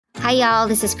Hi, y'all.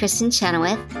 This is Kristen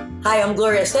Chenoweth. Hi, I'm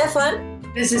Gloria Stefan.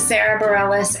 This is Sarah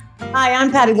Bareilles. Hi,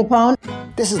 I'm Patti LuPone.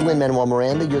 This is Lin-Manuel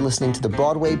Miranda. You're listening to the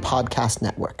Broadway Podcast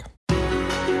Network.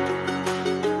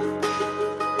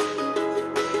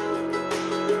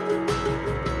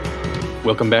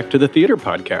 Welcome back to the Theater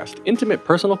Podcast, intimate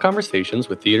personal conversations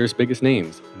with theater's biggest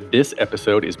names. This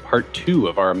episode is part 2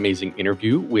 of our amazing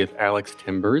interview with Alex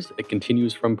Timbers. It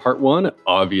continues from part 1,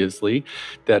 obviously,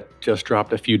 that just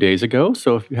dropped a few days ago.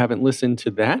 So if you haven't listened to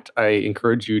that, I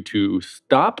encourage you to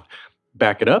stop,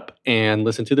 back it up, and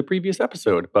listen to the previous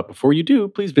episode. But before you do,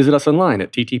 please visit us online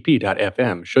at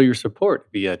ttp.fm. Show your support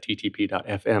via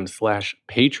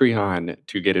ttp.fm/Patreon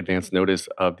to get advance notice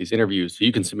of these interviews so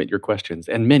you can submit your questions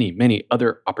and many, many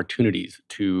other opportunities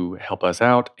to help us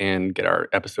out and get our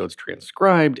episodes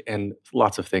transcribed and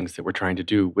lots of things that we're trying to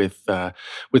do with the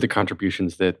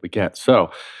contributions that we get.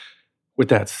 So with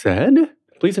that said,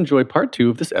 please enjoy part 2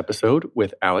 of this episode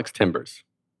with Alex Timbers.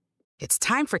 It's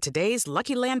time for today's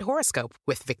Lucky Land horoscope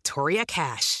with Victoria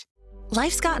Cash.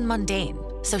 Life's gotten mundane,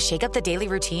 so shake up the daily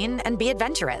routine and be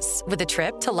adventurous with a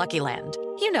trip to Lucky Land.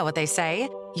 You know what they say,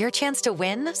 your chance to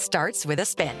win starts with a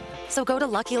spin. So go to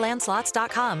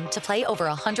LuckyLandSlots.com to play over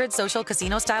 100 social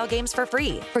casino-style games for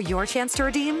free for your chance to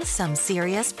redeem some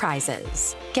serious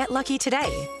prizes. Get lucky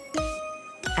today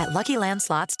at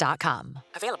LuckyLandSlots.com.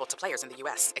 Available to players in the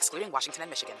U.S., excluding Washington and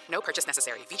Michigan. No purchase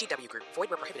necessary. VGW Group. Void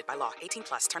where prohibited by law. 18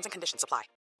 plus. Terms and conditions apply.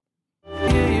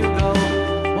 Here you go.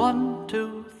 1,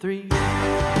 2, 3.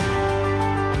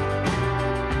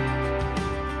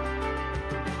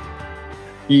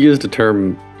 You used a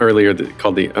term earlier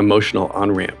called the emotional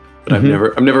on-ramp, but I've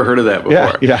never heard of that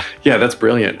before. Yeah, that's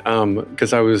brilliant.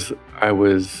 Because I was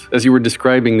as you were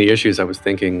describing the issues, I was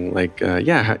thinking like,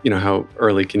 how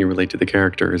early can you relate to the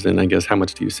characters, and I guess how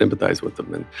much do you sympathize with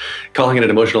them? And calling it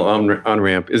an emotional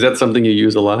on-ramp, is that something you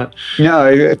use a lot? No,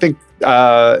 I think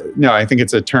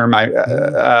it's a term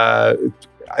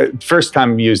first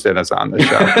time used it as on the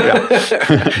show. Yeah.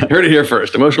 Heard it here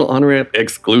first. Emotional on-ramp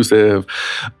exclusive.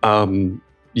 I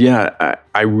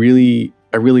really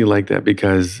like that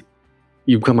because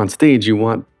you come on stage, you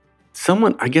want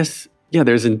someone, I guess,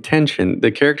 there's intention.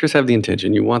 The characters have the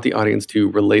intention. You want the audience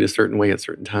to relate a certain way at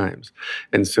certain times.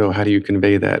 And so how do you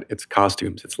convey that? It's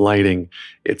costumes, it's lighting,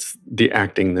 it's the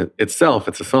acting itself,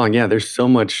 it's a song. Yeah, there's so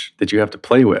much that you have to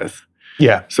play with.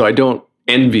 Yeah. So I don't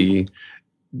envy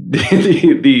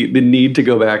the need to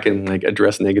go back and like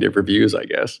address negative reviews, I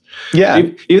guess. Yeah.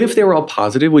 Even if they were all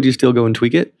positive, would you still go and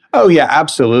tweak it? Oh, yeah,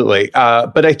 absolutely.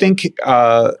 But I think,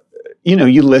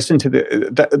 you listen to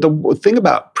the thing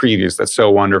about previews that's so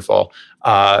wonderful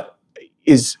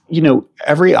is,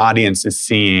 every audience is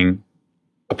seeing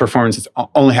a performance that's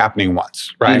only happening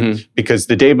once, right? Mm-hmm. Because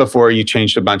the day before you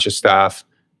changed a bunch of stuff,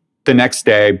 the next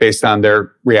day, based on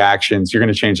their reactions, you're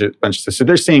going to change a bunch of stuff. So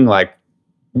they're seeing like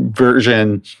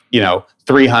version,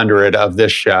 300 of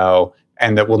this show,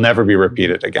 and that will never be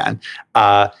repeated again.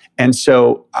 And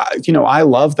so, I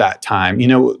love that time.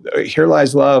 Here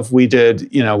Lies Love, we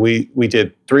did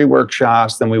 3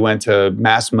 workshops, then we went to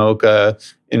Mass MoCA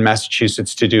in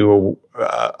Massachusetts to do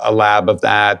a lab of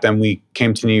that. Then we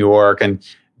came to New York and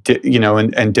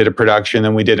did a production.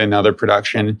 Then we did another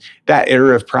production. That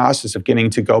iterative process of getting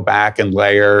to go back and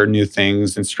layer new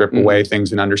things and strip away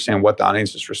things and understand what the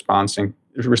audience is responding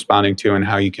to and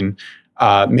how you can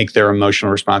make their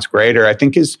emotional response greater, I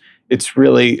think it's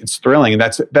thrilling. And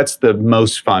that's the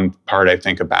most fun part, I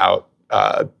think, about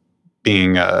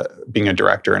being a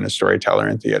director and a storyteller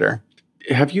in theater.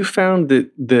 Have you found that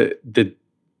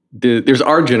there's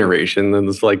our generation, and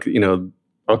it's like,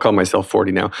 I'll call myself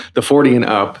 40 now, the 40 and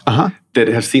up that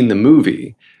have seen the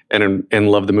movie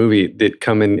and love the movie, that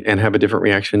come in and have a different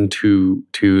reaction to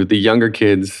the younger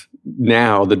kids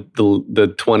now, the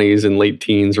 20s and late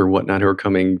teens or whatnot, who are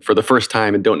coming for the first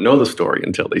time and don't know the story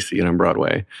until they see it on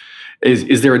Broadway.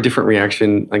 Is there a different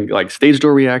reaction, like stage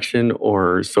door reaction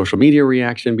or social media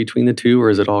reaction between the two, or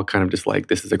is it all kind of just like,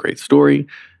 this is a great story?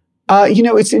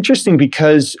 It's interesting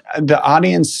because the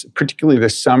audience, particularly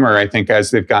this summer, I think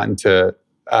as they've gotten to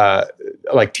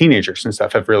like teenagers and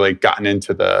stuff, have really gotten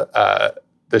into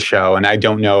the show, and I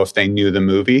don't know if they knew the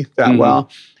movie that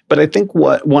well. But I think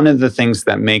one of the things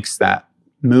that makes that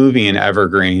movie an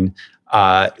evergreen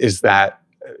is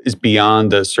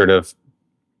beyond the sort of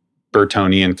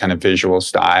Burtonian kind of visual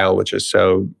style, which is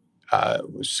so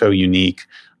unique.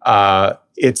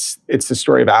 It's the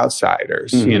story of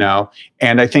outsiders,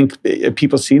 and I think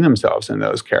people see themselves in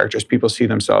those characters. People see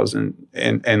themselves in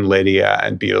Lydia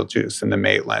and Beetlejuice and the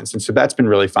Maitlands, and so that's been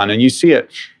really fun. And you see it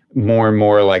more and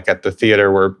more, like at the theater,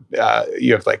 where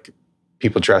you have like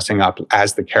people dressing up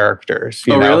as the characters.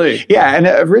 You Oh, know? really? Yeah, and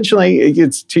originally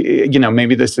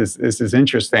maybe this is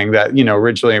interesting that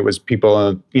originally it was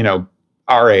people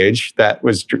our age that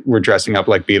were dressing up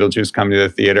like Beetlejuice coming to the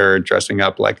theater, dressing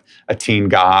up like a teen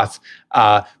goth,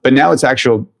 but now it's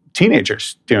actual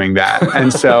teenagers doing that,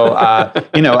 and so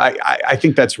I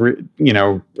think that's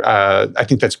I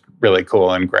think that's really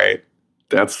cool and great.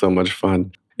 That's so much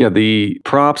fun. Yeah, the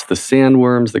props, the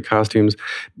sandworms, the costumes.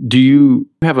 Do you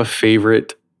have a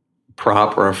favorite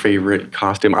prop or a favorite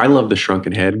costume? I love the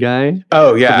shrunken head guy.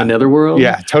 Oh yeah, from the Netherworld.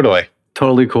 Yeah, totally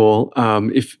cool.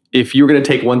 If you were going to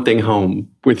take one thing home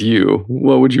with you,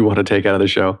 what would you want to take out of the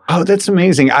show? Oh, that's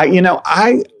amazing. I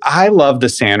love the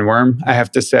sandworm. I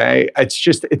have to say, it's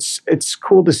just it's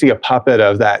cool to see a puppet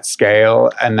of that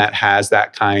scale and that has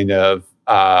that kind of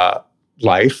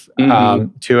life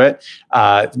to it,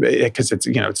 because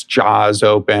its jaws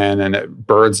open and it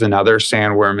births another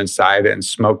sandworm inside it, and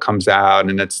smoke comes out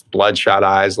and its bloodshot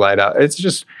eyes light up. It's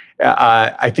just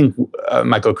I think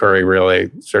Michael Curry really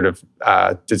sort of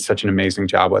did such an amazing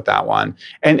job with that one.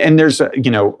 And there's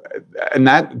and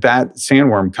that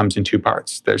sandworm comes in two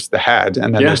parts. There's the head,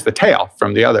 and then there's the tail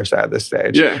from the other side of the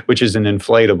stage, which is an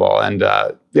inflatable. And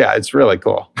it's really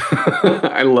cool.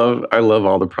 I love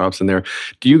all the props in there.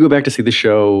 Do you go back to see the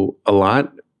show a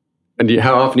lot? And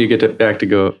how often do you get back to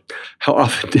go? How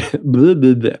often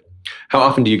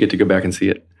do you get to go back and see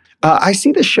it? I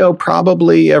see the show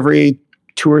probably every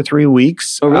 2 or 3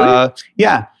 weeks. Oh, really?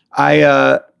 Yeah.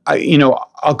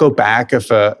 I'll go back if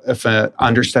an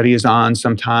understudy is on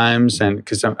sometimes, and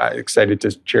because I'm excited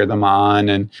to cheer them on,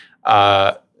 and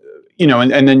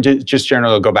and then just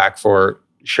generally I'll go back for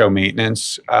show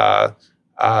maintenance. At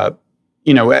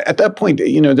that point,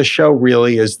 the show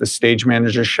really is the stage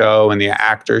manager show and the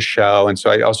actor's show, and so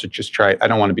I also just try. I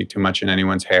don't want to be too much in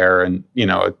anyone's hair, and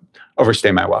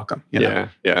overstay my welcome. Yeah.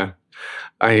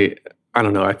 I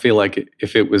don't know. I feel like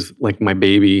if it was like my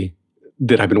baby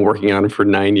that I've been working on for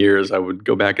 9 years, I would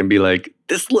go back and be like,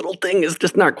 this little thing is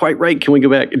just not quite right. Can we go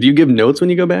back? Do you give notes when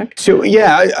you go back? So,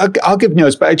 yeah, I'll give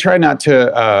notes, but I try not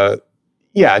to,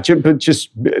 but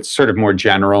just sort of more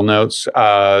general notes.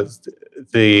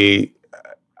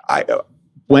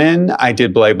 When I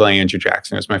did Blay Blay Andrew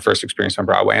Jackson, it was my first experience on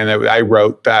Broadway, and I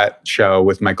wrote that show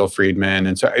with Michael Friedman,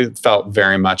 and so it felt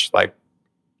very much like,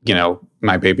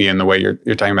 my baby in the way you're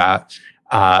talking about,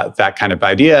 that kind of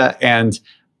idea. And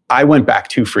I went back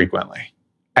too frequently,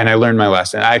 and I learned my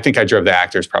lesson. I think I drove the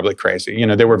actors probably crazy.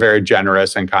 They were very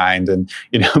generous and kind, and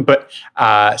but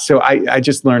so I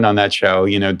just learned on that show.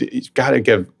 You've got to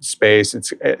give space.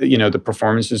 It's the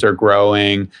performances are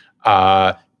growing.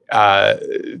 The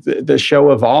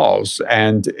show evolves,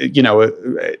 and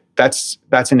that's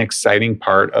an exciting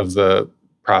part of the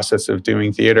process of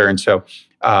doing theater. And so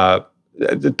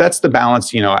that's the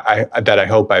balance, that I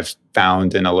hope I've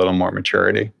found in a little more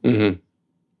maturity. Mm-hmm.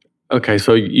 Okay,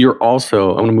 so you're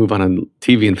also, I'm going to move on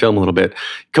TV and film a little bit,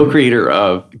 co-creator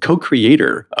of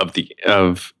the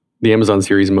Amazon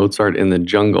series Mozart in the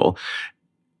Jungle.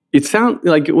 It sounds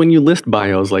like when you list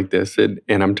bios like this, and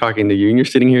I'm talking to you, and you're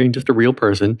sitting here and just a real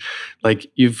person,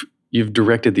 like you've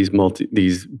directed these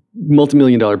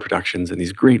multi-million-dollar productions and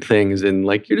these great things, and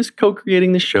like you're just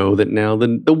co-creating the show that now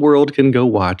the world can go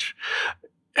watch.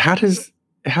 How does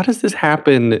this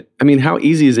happen? I mean, how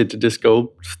easy is it to just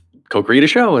go co-create a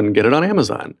show and get it on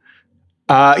Amazon?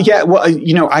 I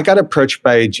got approached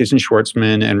by Jason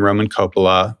Schwartzman and Roman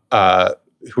Coppola,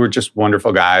 who are just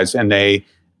wonderful guys, and they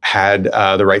had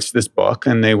the rights to this book,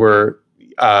 and they were,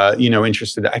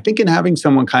 interested, I think, in having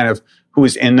someone kind of who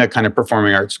is in the kind of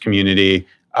performing arts community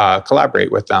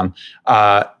collaborate with them.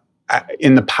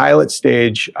 In the pilot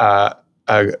stage,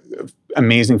 an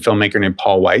amazing filmmaker named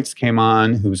Paul Weitz came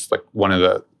on, who's like one of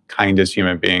the kindest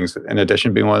human beings, in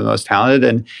addition to being one of the most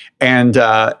talented, and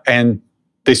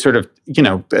they sort of,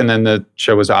 and then the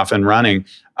show was off and running.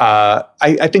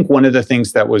 I think one of the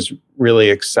things that was really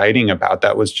exciting about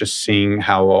that was just seeing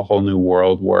how a whole new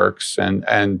world works, and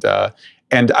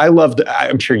I loved,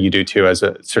 I'm sure you do too, as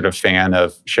a sort of fan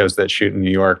of shows that shoot in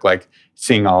New York, like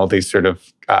seeing all these sort of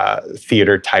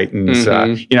theater titans.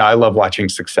 Mm-hmm. I love watching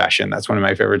Succession. That's one of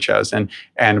my favorite shows,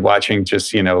 and watching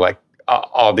just like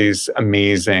all these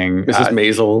amazing Mrs.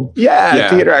 Maisel. Yeah,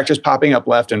 theater actors popping up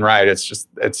left and right. It's just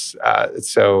it's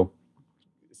so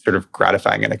sort of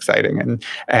gratifying and exciting,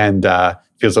 and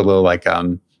feels a little like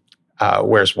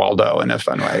Where's Waldo in a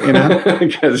fun way,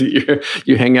 because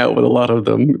you hang out with a lot of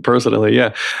them personally.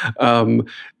 Yeah. Oh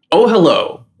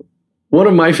Hello, one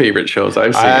of my favorite shows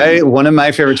I've seen. One of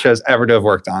my favorite shows ever to have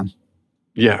worked on.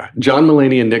 Yeah, John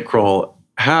Mulaney and Nick Kroll.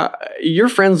 you're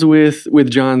friends with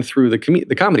John through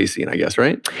the comedy scene, I guess,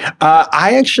 right?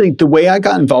 I actually, the way I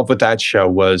got involved with that show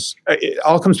was, it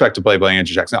all comes back to Playboy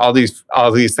Andrew Jackson, all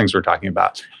these things we're talking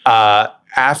about.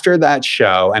 After that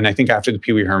show, and I think after the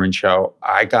Pee Wee Herman show,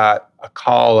 I got a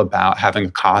call about having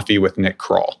a coffee with Nick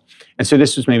Kroll. And so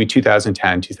this was maybe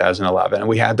 2010, 2011. And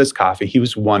we had this coffee. He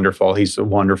was wonderful. He's a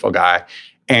wonderful guy.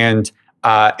 And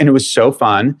it was so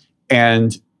fun.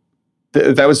 And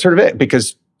that was sort of it,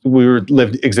 because we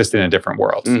existed in a different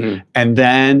world. Mm-hmm. And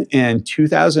then in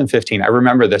 2015, I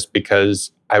remember this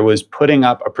because I was putting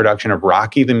up a production of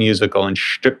Rocky the Musical in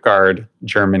Stuttgart,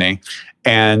 Germany,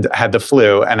 and I had the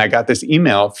flu. And I got this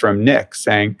email from Nick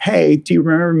saying, "Hey, do you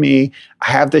remember me?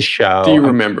 I have this show. Do you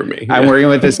remember me? I'm working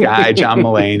with this guy, John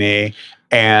Mulaney,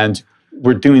 and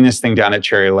we're doing this thing down at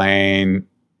Cherry Lane.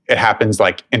 It happens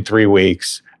like in 3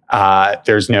 weeks.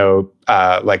 There's no,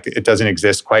 it doesn't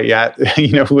exist quite yet.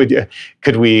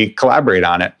 Could we collaborate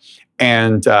on it?"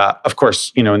 And of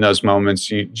course, in those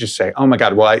moments, you just say, "Oh my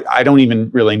God, well, I don't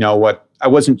even really know I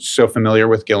wasn't so familiar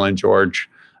with Gil and George,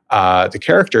 the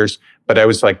characters, but I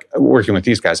was like working with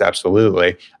these guys,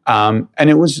 absolutely." And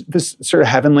it was this sort of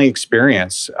heavenly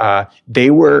experience.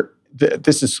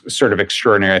 This is sort of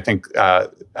extraordinary. I think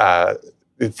the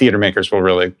theater makers will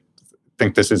really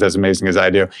think this is as amazing as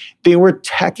I do. They were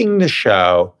teching the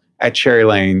show at Cherry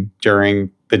Lane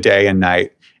during the day and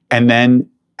night, and then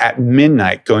at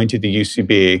midnight going to the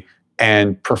UCB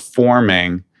and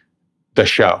performing the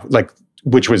show,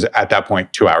 which was at that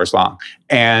point 2 hours long,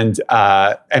 and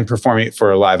performing it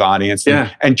for a live audience,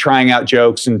 and trying out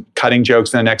jokes and cutting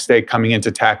jokes. And the next day coming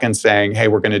into tech and saying, "Hey,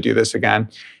 we're going to do this again."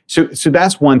 So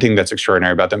that's one thing that's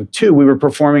extraordinary about them. Two, we were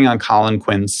performing on Colin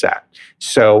Quinn's set.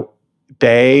 So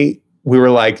we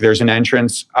were like, there's an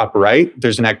entrance up right,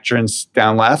 there's an entrance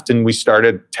down left, and we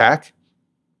started tech.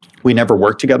 We never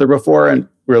worked together before, and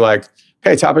we were like,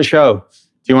 "Okay, top of show.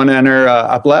 Do you want to enter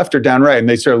up left or down right?" And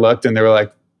they sort of looked, and they were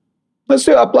like, "Let's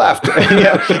do up left."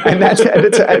 And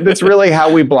that's really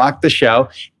how we blocked the show.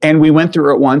 And we went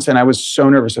through it once, and I was so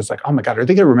nervous. I was like, "Oh my God, are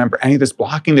they going to remember any of this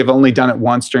blocking? They've only done it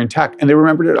once during tech," and they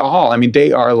remembered it all. I mean,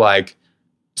 they are like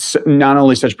not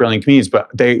only such brilliant comedians, but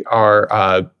they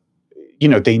are.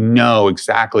 They know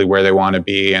exactly where they want to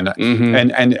be, and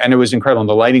it was incredible. And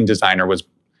the lighting designer was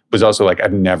also like,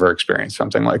 "I've never experienced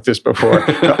something like this before."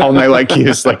 All night like he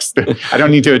is like, I don't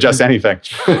need to adjust anything.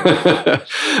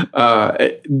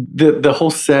 The whole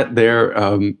set there,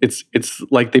 it's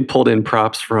like they pulled in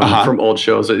props from old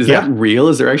shows. Is that real?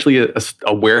 Is there actually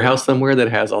a warehouse somewhere that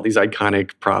has all these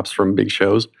iconic props from big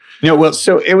shows? No, well,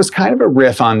 so it was kind of a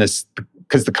riff on this.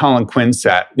 Because the Colin Quinn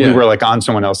set, we were like on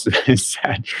someone else's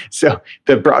set. So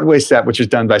the Broadway set, which was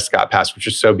done by Scott Pass, which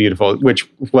was so beautiful, which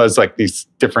was like these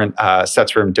different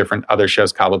sets from different other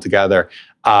shows cobbled together,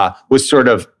 was sort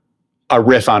of a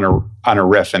riff on a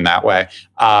riff in that way.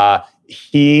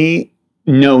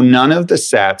 None of the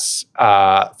sets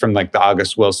from like the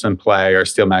August Wilson play or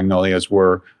Steel Magnolias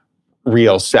were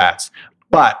real sets.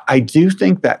 But I do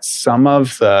think that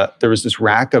there was this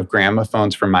rack of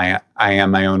gramophones from I Am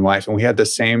My Own Wife, and we had the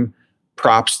same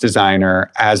props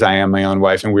designer as I Am My Own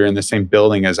Wife, and we were in the same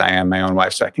building as I Am My Own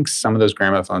Wife. So I think some of those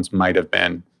gramophones might have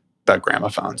been the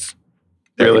gramophones.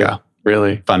 There we go.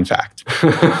 Really? Fun fact.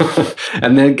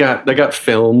 And then that got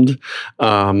filmed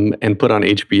and put on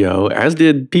HBO, as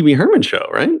did Pee Wee Herman show,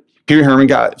 right? Pee Wee Herman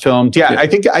got filmed. Yeah, I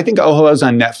think Oh Hello's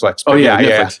on Netflix. Oh yeah,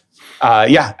 Netflix.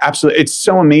 Yeah, absolutely. It's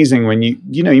so amazing when you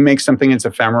make something that's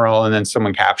ephemeral and then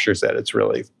someone captures it. It's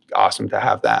really awesome to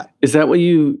have that. Is that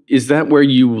where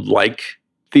you like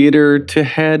theater to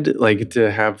head? Like to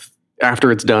have,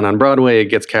 after it's done on Broadway, it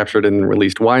gets captured and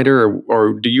released wider,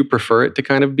 or do you prefer it to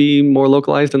kind of be more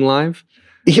localized and live?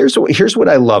 Here's what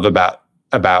I love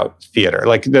about theater.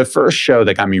 Like the first show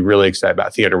that got me really excited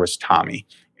about theater was Tommy.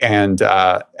 And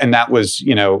that was,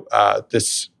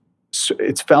 this.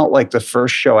 It felt like the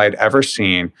first show I'd ever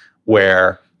seen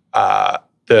where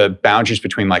the boundaries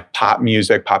between like pop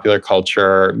music, popular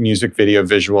culture, music video,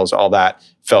 visuals, all that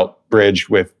felt bridged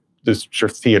with this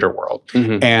sort of theater world.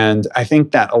 Mm-hmm. And I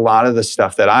think that a lot of the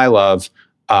stuff that I love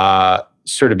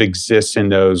sort of exists in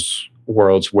those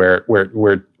worlds where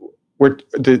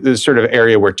the sort of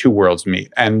area where two worlds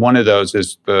meet. And one of those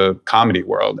is the comedy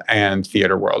world and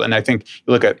theater world. And I think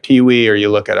you look at Pee Wee or you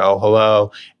look at Oh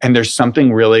Hello, and there's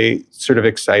something really sort of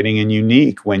exciting and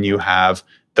unique when you have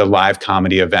the live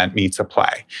comedy event meets a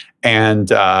play. And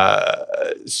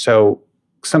so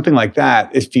something like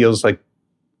that, it feels like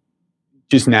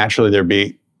just naturally there'd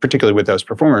be, particularly with those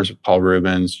performers, Paul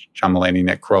Rubens, John Mulaney,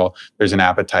 Nick Kroll, there's an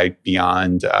appetite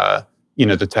beyond,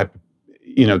 the type of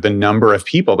the number of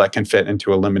people that can fit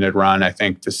into a limited run. I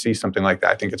think to see something like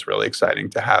that, I think it's really exciting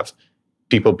to have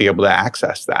people be able to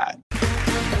access that.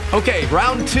 Okay,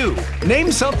 round 2.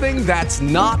 Name something that's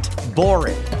not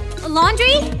boring. A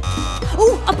laundry?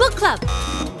 Ooh, a book club.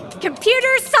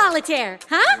 Computer solitaire,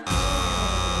 huh?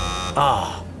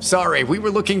 Ah, sorry, we were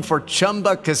looking for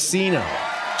Chumba Casino.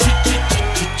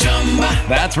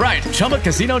 That's right,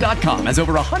 ChumbaCasino.com has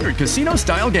over 100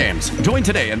 casino-style games. Join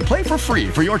today and play for free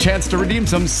for your chance to redeem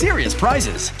some serious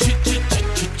prizes.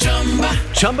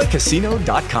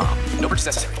 ChumbaCasino.com. No purchase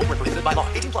necessary. Void where prohibited by law.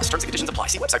 18+. Terms and conditions apply.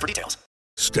 See website for details.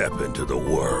 Step into the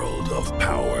world of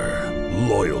power,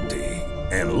 loyalty,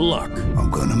 and luck. I'm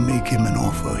gonna make him an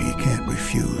offer he can't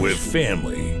refuse. With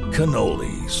family,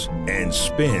 cannolis, and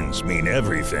spins mean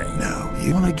everything. Now,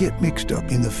 you wanna get mixed up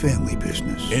in the family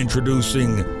business.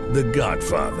 Introducing The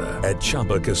Godfather at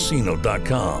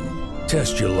ChumbaCasino.com.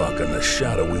 Test your luck in the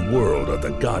shadowy world of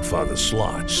The Godfather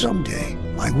slot. Someday,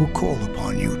 I will call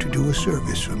upon you to do a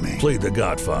service for me. Play The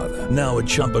Godfather, now at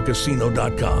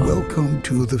ChumbaCasino.com. Welcome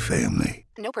to the family.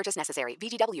 No purchase necessary.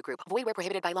 VGW Group. Void where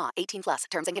prohibited by law. 18+.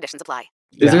 Terms and conditions apply.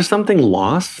 Is there something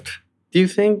lost? Do you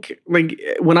think? Like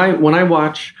when I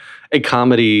watch a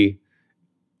comedy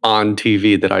on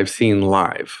TV that I've seen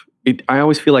live, I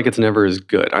always feel like it's never as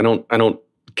good. I don't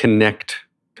connect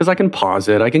because I can pause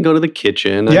it. I can go to the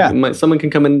kitchen. Yeah. Someone can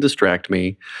come in and distract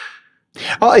me.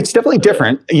 Oh, it's definitely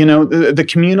different. The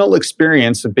communal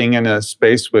experience of being in a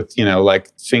space with, like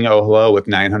seeing Oh Hello with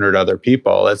 900 other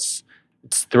people. It's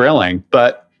thrilling.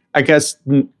 But I guess,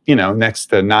 next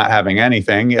to not having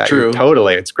anything, True.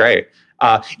 Totally, it's great.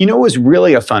 What was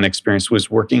really a fun experience was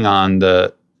working on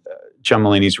the John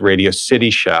Mulaney's Radio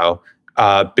City show,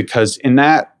 because in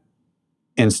that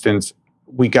instance,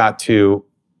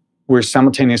 we're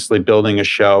simultaneously building a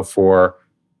show for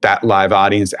that live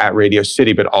audience at Radio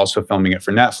City, but also filming it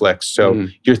for Netflix. So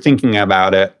you're thinking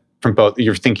about it from both.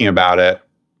 You're thinking about it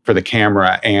for the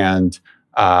camera and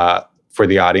for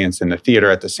the audience in the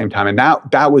theater at the same time. And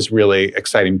that was really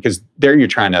exciting because there you're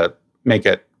trying to make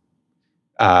it,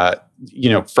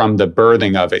 from the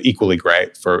birthing of it, equally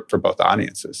great for both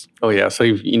audiences. Oh yeah, so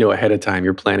ahead of time,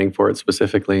 you're planning for it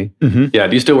specifically. Mm-hmm. Yeah.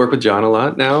 Do you still work with John a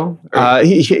lot now?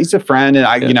 He's a friend, and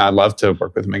I'd love to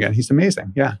work with him again. He's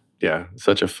amazing. Yeah. Yeah,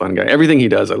 such a fun guy. Everything he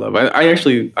does, I love. I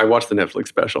watched the Netflix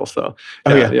special, so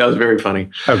yeah, it was very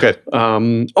funny. Oh, good.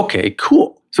 Okay,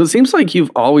 cool. So it seems like you've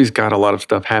always got a lot of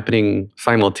stuff happening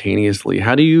simultaneously.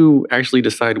 How do you actually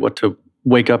decide what to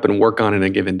wake up and work on in a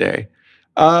given day?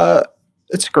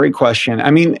 That's a great question.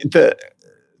 I mean,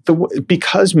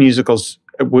 because musicals,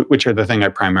 which are the thing I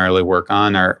primarily work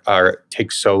on, are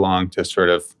take so long to sort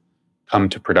of come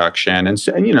to production, and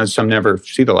some never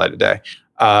see the light of day.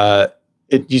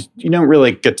 You don't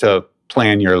really get to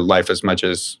plan your life as much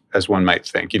as one might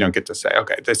think. You don't get to say,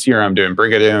 okay, this year I'm doing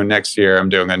Brigadoon, next year I'm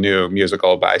doing a new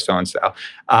musical by so-and-so.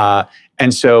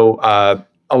 And so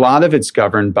a lot of it's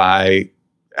governed by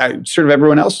sort of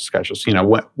everyone else's schedules.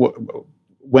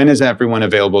 When is everyone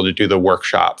available to do the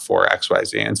workshop for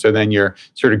XYZ? And so then you're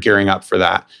sort of gearing up for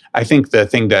that. I think the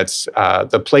thing that's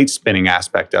the plate spinning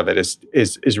aspect of it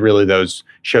is really those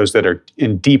shows that are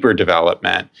in deeper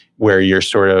development where you're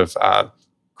sort of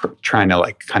trying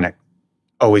to kind of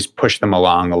always push them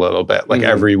along a little bit. Like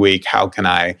every week, how can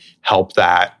I help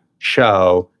that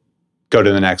show go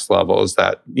to the next level? Is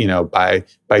that,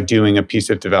 by doing a piece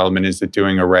of development, is it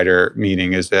doing a writer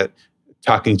meeting? Is it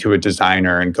talking to a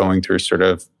designer and going through sort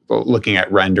of looking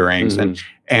at renderings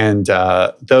and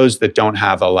those that don't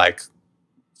have a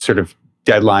sort of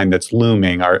deadline that's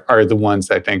looming are the ones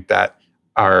I think that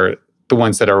are the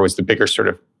ones that are always the bigger sort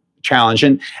of challenge.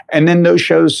 And then those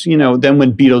shows, then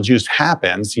when Beetlejuice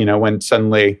happens, when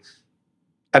suddenly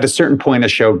at a certain point a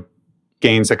show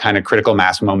gains a kind of critical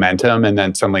mass momentum and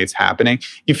then suddenly it's happening,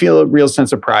 you feel a real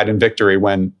sense of pride and victory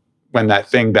when that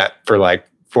thing that for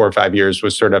 4 or 5 years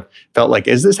was sort of felt like,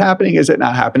 is this happening? Is it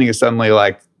not happening? Is suddenly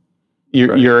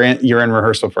you're in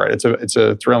rehearsal for it. It's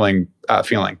a thrilling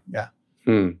feeling. Yeah.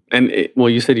 And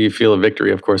you said you feel a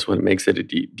victory, of course, when it makes it.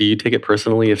 Do you take it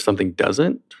personally if something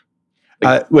doesn't?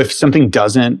 If something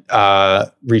doesn't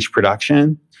reach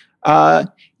production, yeah.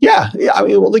 I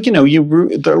mean, you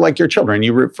root. They're like your children.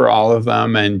 You root for all of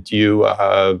them, and you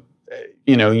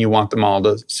want them all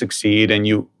to succeed. And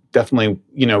you definitely,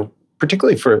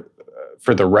 particularly for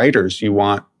the writers, you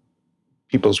want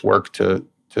people's work to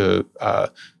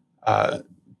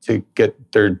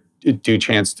get their due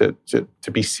chance to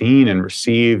be seen and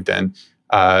received, and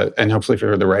hopefully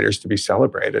for the writers to be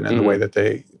celebrated in the way that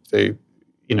they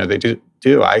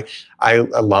do. I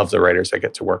love the writers I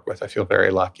get to work with. I feel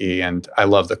very lucky, and I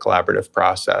love the collaborative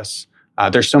process.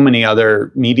 There's so many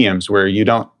other mediums where you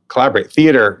don't collaborate.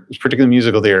 Theater, particularly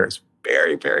musical theater, is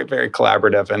very, very, very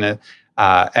collaborative, and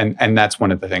that's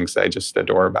one of the things that I just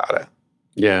adore about it.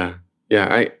 Yeah.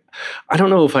 I don't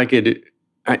know if I could.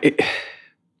 I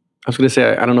was going to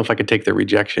say I don't know if I could take the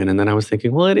rejection, and then I was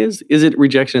thinking, well, it is. Is it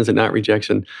rejection? Is it not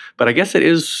rejection? But I guess it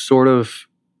is sort of,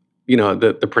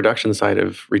 the production side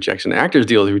of rejection. Actors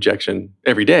deal with rejection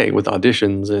every day with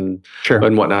auditions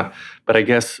and whatnot. But I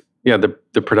guess,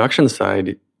 the production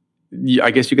side,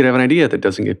 I guess you could have an idea that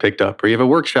doesn't get picked up, or you have a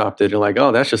workshop that you're like,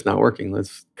 oh, that's just not working.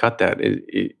 Let's cut that.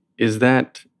 Is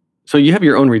that so? You have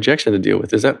your own rejection to deal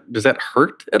with. Does that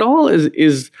hurt at all?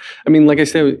 Like I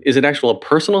said, is it actual a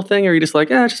personal thing, or are you just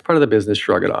like, it's just part of the business,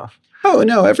 shrug it off? Oh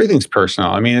no, everything's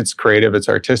personal. I mean, it's creative, it's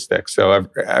artistic, so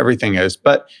everything is.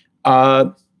 But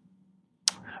I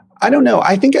don't know.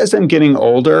 I think as I'm getting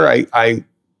older, I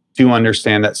do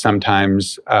understand that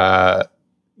sometimes,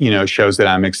 shows that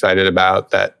I'm excited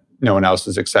about that no one else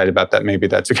is excited about, that maybe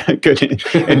that's a good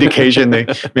indication.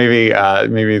 Maybe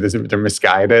they're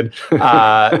misguided.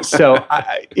 So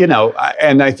I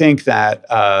think that,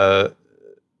 I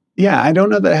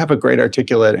don't know that I have a great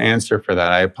articulate answer for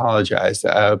that. I apologize.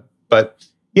 But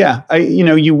yeah, that's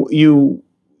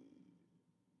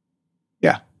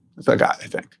what I got, I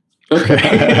think.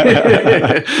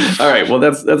 Okay. All right. Well,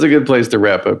 that's a good place to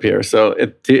wrap up here. So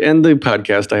to end the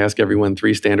podcast, I ask everyone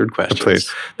 3 standard questions. Please.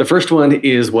 The first one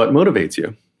is, what motivates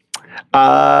you?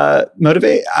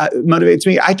 Motivates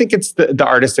me. I think it's the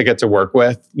artist I get to work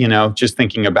with, just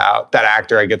thinking about that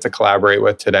actor I get to collaborate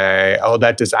with today. Oh,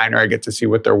 that designer, I get to see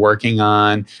what they're working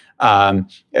on. That's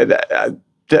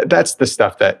the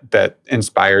stuff that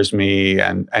inspires me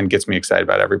and gets me excited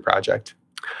about every project.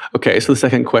 Okay, so the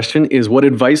second question is, what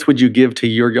advice would you give to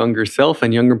your younger self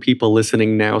and younger people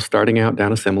listening now, starting out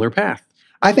down a similar path?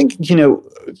 I think, the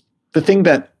thing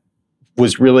that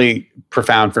was really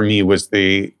profound for me was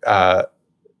the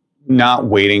not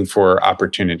waiting for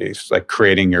opportunities, like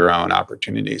creating your own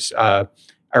opportunities. I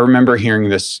remember hearing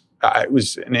this. I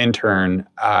was an intern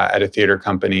at a theater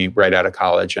company right out of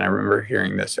college, and I remember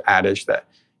hearing this adage that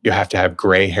you have to have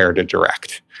gray hair to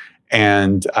direct.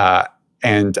 And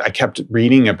I kept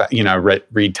reading about,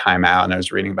 read Time Out, and I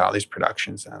was reading about all these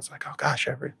productions, and I was like, oh gosh,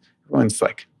 everyone's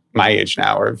like my age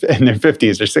now, or in their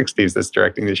 50s or 60s that's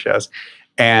directing these shows.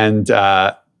 And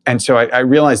so I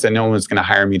realized that no one was going to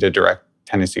hire me to direct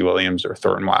Tennessee Williams or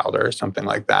Thornton Wilder or something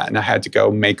like that. And I had to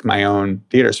go make my own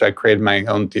theater. So I created my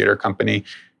own theater company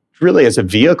really as a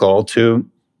vehicle to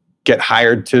get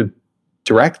hired to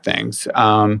direct things.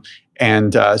 So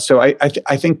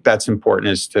I think that's important,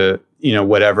 is to,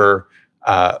 whatever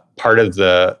part of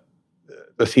the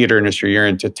theater industry you're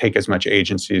in, to take as much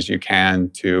agency as you can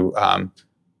to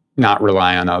not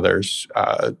rely on others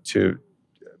to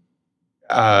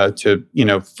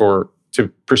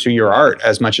pursue your art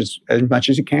as much as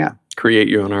you can. Create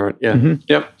your own art. Yeah. Mm-hmm.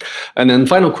 Yep. And then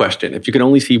final question. If you could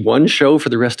only see one show for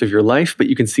the rest of your life, but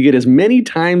you can see it as many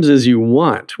times as you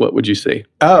want, what would you see?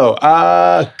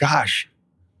 Gosh.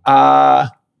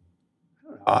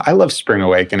 I love Spring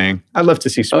Awakening. I'd love to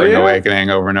see Spring Awakening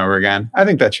over and over again. I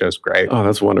think that show's great. Oh,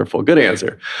 that's wonderful. Good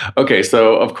answer. Okay,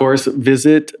 so of course,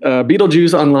 visit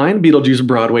Beetlejuice online,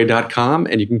 BeetlejuiceBroadway.com,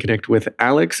 and you can connect with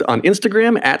Alex on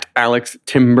Instagram at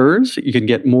AlexTimbers. You can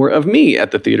get more of me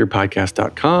at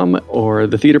thetheaterpodcast.com or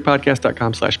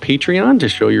thetheaterpodcast.com/Patreon to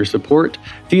show your support.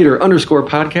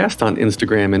 Theater_podcast on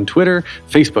Instagram and Twitter,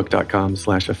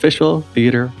 Facebook.com/official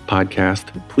Theater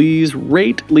Podcast. Please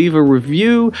rate, leave a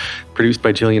review. Produced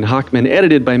by Jillian Hockman,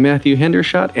 edited by Matthew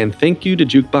Hendershot, and thank you to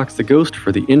Jukebox the Ghost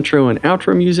for the intro and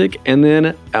outro music, and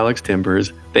then Alex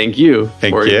Timbers. Thank you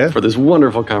for this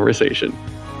wonderful conversation.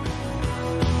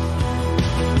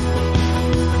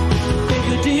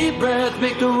 Take a deep breath,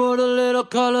 make the world a little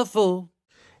colorful.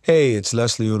 Hey, it's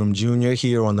Leslie Odom Jr.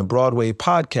 here on the Broadway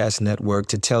Podcast Network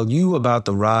to tell you about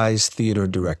the Rise Theater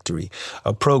Directory,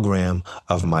 a program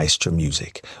of Maestro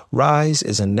Music. Rise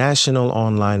is a national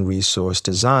online resource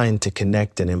designed to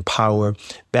connect and empower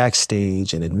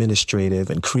backstage and administrative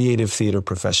and creative theater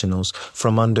professionals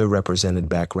from underrepresented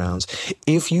backgrounds.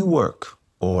 If you work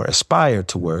or aspire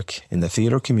to work in the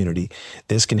theater community,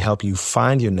 this can help you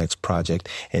find your next project.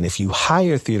 And if you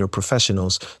hire theater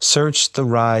professionals, search the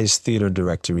Rise Theater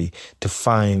Directory to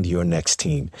find your next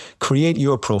team. Create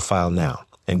your profile now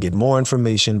and get more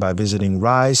information by visiting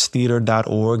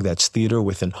risetheater.org. That's theater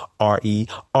with an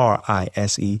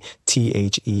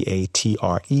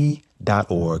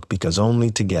RERISETHEATRE.org, because only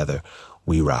together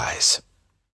we rise.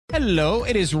 Hello,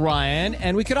 it is Ryan,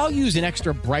 and we could all use an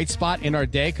extra bright spot in our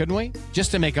day, couldn't we? Just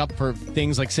to make up for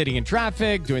things like sitting in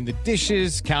traffic, doing the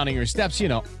dishes, counting your steps, you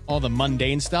know, all the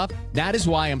mundane stuff. That is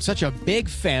why I'm such a big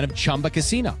fan of Chumba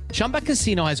Casino. Chumba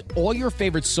Casino has all your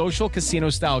favorite social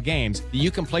casino-style games that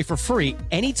you can play for free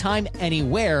anytime,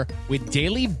 anywhere with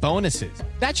daily bonuses.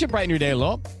 That should brighten your day a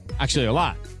little. Actually, a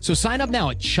lot. So sign up now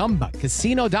at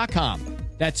ChumbaCasino.com.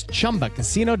 That's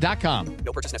ChumbaCasino.com.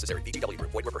 No purchase necessary. VGW Group.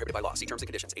 Void where prohibited by law. See terms and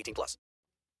conditions. 18+.